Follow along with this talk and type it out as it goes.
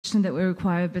question that will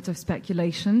require a bit of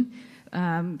speculation.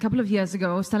 A couple of years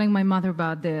ago, I was telling my mother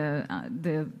about the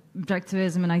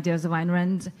objectivism and ideas of Ayn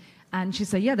Rand, and she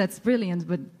said, "Yeah, that's brilliant,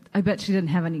 but I bet she didn't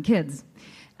have any kids."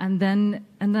 And then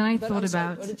I thought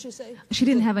about. What did she say? She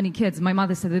didn't have any kids. My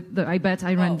mother said that I bet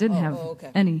Ayn Rand didn't have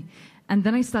any. And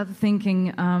then I started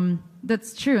thinking,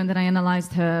 that's true. And then I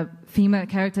analyzed her female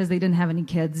characters. They didn't have any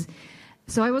kids.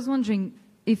 So I was wondering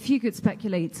if you could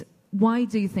speculate, why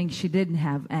do you think she didn't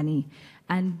have any?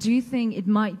 And do you think it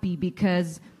might be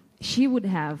because she would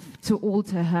have to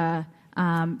alter her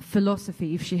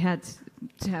philosophy if she had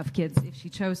to have kids, if she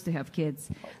chose to have kids?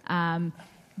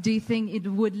 Do you think it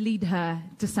would lead her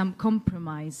to some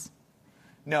compromise?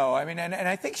 No, I mean, and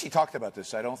I think she talked about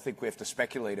this. I don't think we have to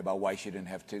speculate about why she didn't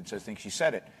have kids. I think she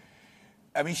said it.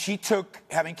 I mean, she took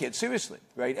having kids seriously,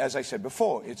 right? As I said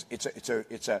before,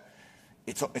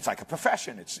 it's like a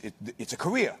profession. It's a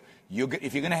career.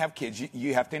 If you're going to have kids,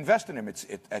 you have to invest in them.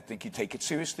 I think you take it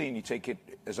seriously and you take it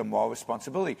as a moral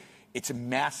responsibility. It's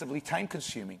massively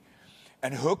time-consuming,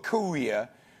 and her career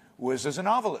was as a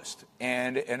novelist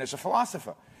and as a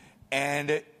philosopher,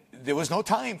 and there was no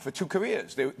time for two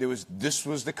careers. This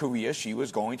was the career she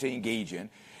was going to engage in,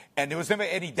 and there was never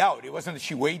any doubt. It wasn't that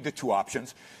she weighed the two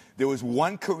options. There was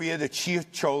one career that she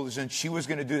had chosen. She was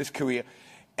going to do this career,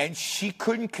 and she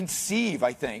couldn't conceive,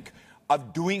 I think,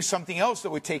 of doing something else that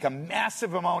would take a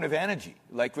massive amount of energy,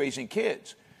 like raising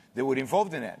kids, that would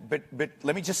involve in that. But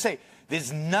let me just say,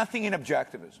 there's nothing in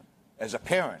objectivism, as a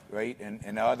parent, right, and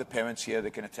there are other parents here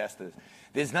that can attest to this.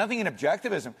 There's nothing in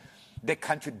objectivism that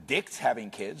contradicts having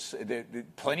kids.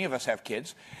 Plenty of us have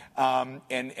kids, and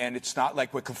it's not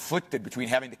like we're conflicted between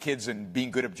having the kids and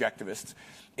being good objectivists.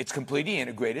 It's completely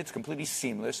integrated. It's completely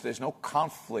seamless. There's no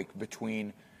conflict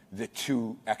between the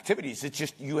two activities. It's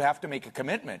just you have to make a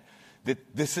commitment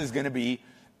that this is going to be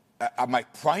my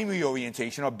primary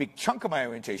orientation, or a big chunk of my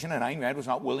orientation, and Ayn Rand was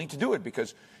not willing to do it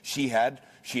because she had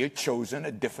chosen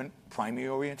a different primary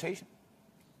orientation.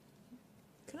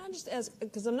 Can I just ask,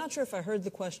 because I'm not sure if I heard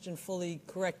the question fully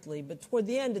correctly, but toward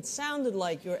the end it sounded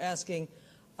like you're asking,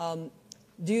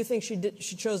 do you think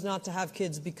she chose not to have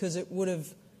kids because it would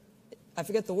have, I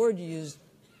forget the word you used,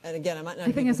 and again, I might not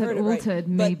have heard it right. I think I said altered,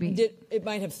 maybe. But it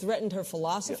might have threatened her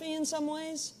philosophy in some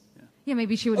ways? Yeah,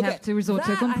 maybe she would have to resort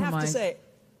to a compromise. I have to say,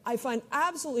 I find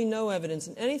absolutely no evidence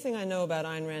in anything I know about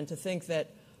Ayn Rand to think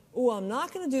that, oh, I'm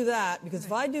not going to do that, because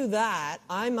if I do that,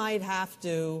 I might have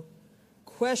to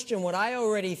question what I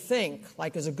already think,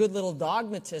 like as a good little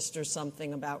dogmatist or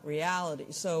something about reality.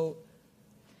 So,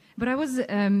 but I was,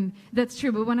 that's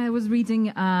true, but when I was reading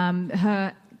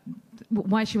her,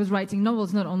 why she was writing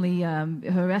novels, not only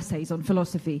her essays on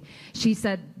philosophy, she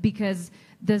said because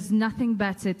there's nothing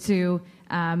better to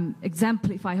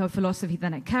exemplify her philosophy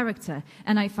than a character.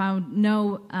 And I found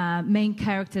no main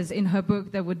characters in her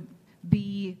book that would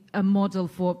be a model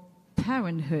for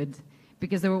parenthood,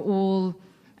 because they were all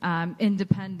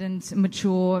independent,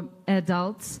 mature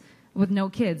adults with no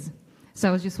kids. So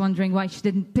I was just wondering why she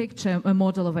didn't picture a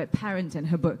model of a parent in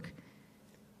her book.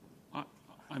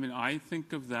 I mean, I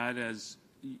think of that as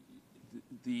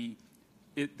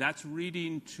that's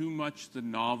reading too much the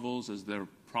novels as their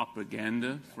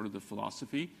propaganda for the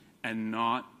philosophy and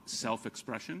not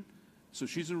self-expression. So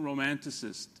she's a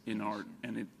romanticist in art,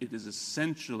 and it is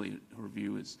essentially, her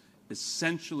view is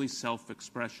essentially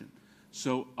self-expression.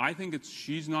 So I think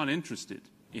she's not interested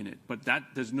in it, but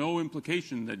there's no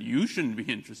implication that you shouldn't be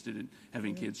interested in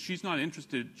having kids. She's not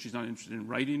interested in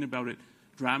writing about it,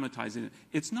 dramatizing it.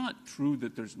 It's not true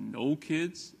that there's no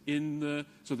kids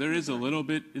so there is a little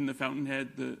bit in The Fountainhead,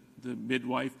 the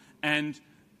midwife, and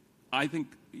I think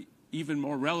even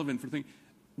more relevant for the thing,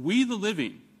 We the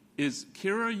Living is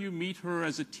Kira, you meet her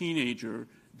as a teenager.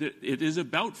 It is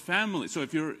about family. So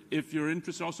if you're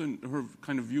interested also in her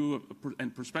kind of view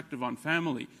and perspective on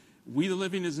family, We the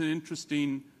Living is an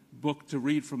interesting book to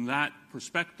read from that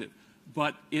perspective.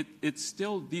 But it's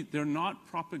still, they're not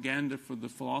propaganda for the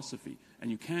philosophy,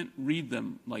 and you can't read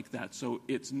them like that. So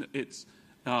if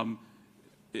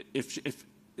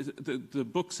the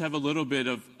books have a little bit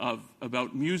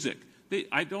about music,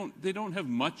 they don't have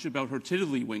much about her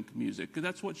tiddlywink music, because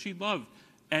that's what she loved.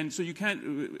 And so you can't,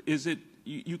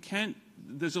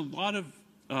 there's a lot of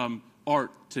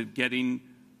art to getting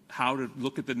how to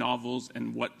look at the novels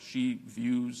and what she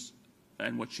views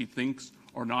and what she thinks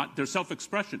or not. They're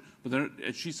self-expression. But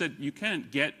as she said, you can't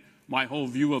get my whole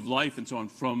view of life and so on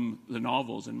from the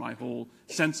novels and my whole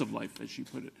sense of life, as she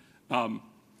put it. And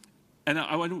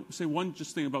I want to say one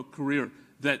just thing about career,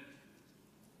 that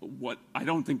I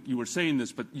don't think you were saying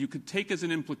this, but you could take as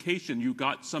an implication you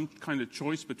got some kind of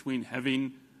choice between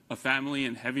having a family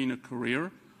and having a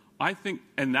career. I think,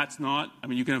 and that's not, I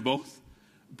mean, you can have both,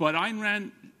 but Ayn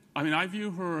Rand, I mean, I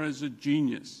view her as a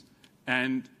genius.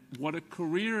 And what a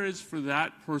career is for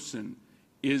that person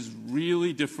is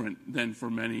really different than for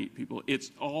many people.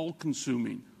 It's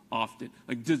all-consuming often.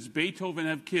 Like, does Beethoven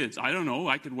have kids? I don't know.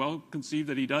 I could well conceive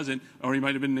that he doesn't, or he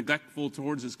might have been neglectful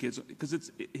towards his kids,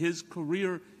 because his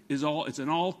career is it's an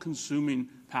all-consuming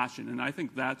passion. And I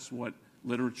think that's what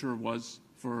literature was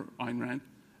for Ayn Rand.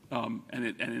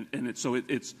 So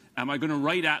it's am I going to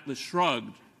write Atlas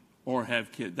Shrugged or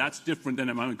have kids? That's different than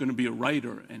am I going to be a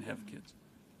writer and have kids.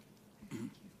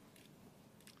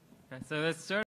 Okay, so let's start.